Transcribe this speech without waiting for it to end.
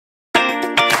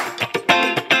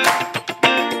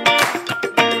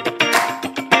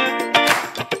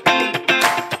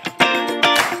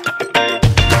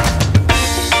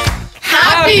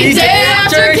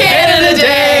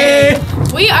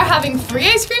free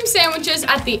ice cream sandwiches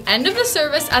at the end of the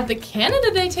service at the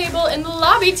Canada Day table in the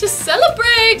lobby to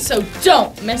celebrate, so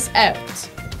don't miss out.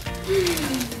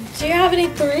 Do you have any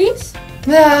threes?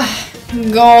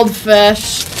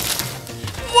 Goldfish.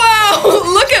 Wow,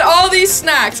 look at all these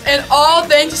snacks, and all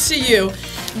thanks to you.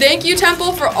 Thank you,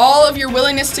 Temple, for all of your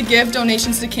willingness to give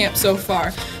donations to camp so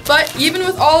far. But even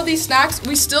with all of these snacks,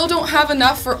 we still don't have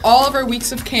enough for all of our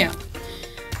weeks of camp.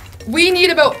 We need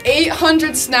about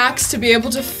 800 snacks to be able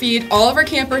to feed all of our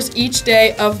campers each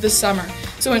day of the summer.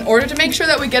 So in order to make sure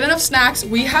that we get enough snacks,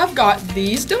 we have got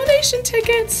these donation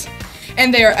tickets.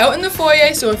 And they are out in the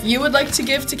foyer, so if you would like to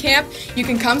give to camp, you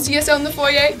can come see us out in the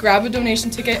foyer, grab a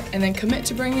donation ticket, and then commit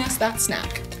to bringing us that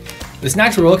snack. The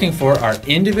snacks we're looking for are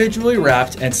individually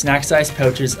wrapped and snack-sized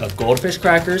pouches of Goldfish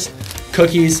crackers,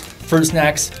 cookies, fruit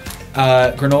snacks,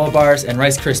 granola bars, and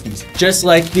Rice Krispies, just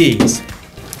like these.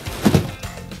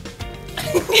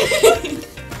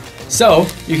 So,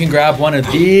 you can grab one of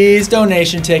these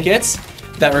donation tickets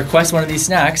that request one of these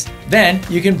snacks, then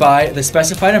you can buy the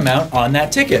specified amount on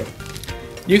that ticket.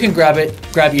 You can grab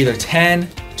either 10,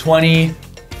 20,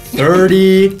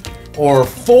 30, or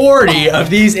 40 of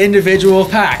these individual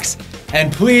packs.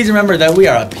 And please remember that we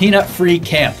are a peanut-free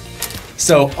camp.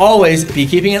 So always be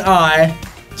keeping an eye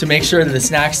to make sure that the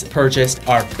snacks purchased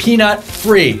are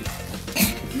peanut-free.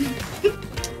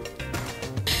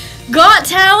 Got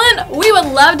talent? We would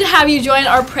love to have you join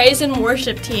our praise and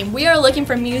worship team. We are looking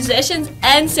for musicians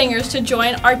and singers to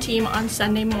join our team on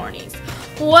Sunday mornings.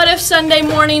 What if Sunday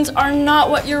mornings are not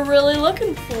what you're really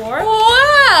looking for?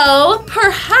 Well,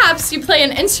 perhaps you play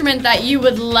an instrument that you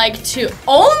would like to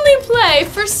only play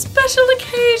for special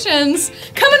occasions.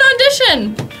 Come and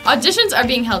audition. Auditions are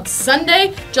being held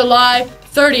Sunday, July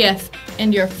 30th.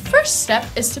 And your first step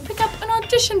is to pick up an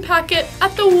audition packet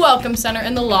at the Welcome Center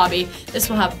in the lobby. This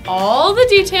will have all the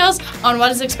details on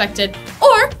what is expected.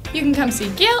 Or you can come see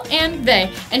Gail and Vay,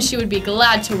 and she would be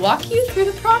glad to walk you through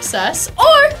the process.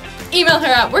 Or email her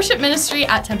at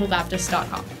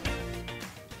worshipministry@templebaptist.com.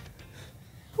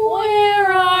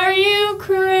 Where are you,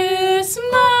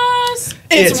 Christmas?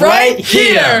 It's right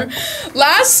here.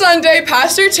 Last Sunday,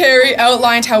 Pastor Terry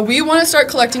outlined how we want to start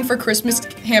collecting for Christmas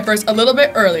hampers a little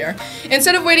bit earlier.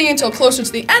 Instead of waiting until closer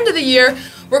to the end of the year,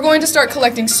 we're going to start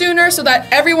collecting sooner so that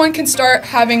everyone can start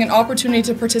having an opportunity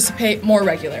to participate more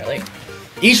regularly.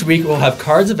 Each week we'll have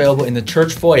cards available in the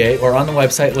church foyer or on the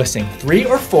website listing 3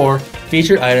 or 4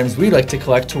 featured items we'd like to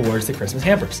collect towards the Christmas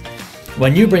hampers.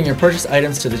 When you bring your purchased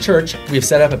items to the church, we've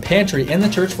set up a pantry in the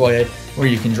church foyer where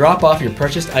you can drop off your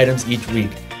purchased items each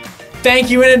week. Thank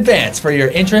you in advance for your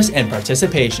interest and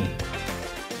participation.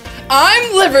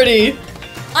 I'm Liberty.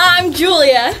 I'm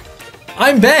Julia.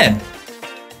 I'm Ben.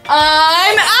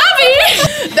 I'm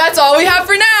Abby. That's all we have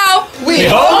for now. We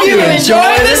hope you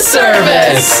enjoy the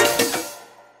service.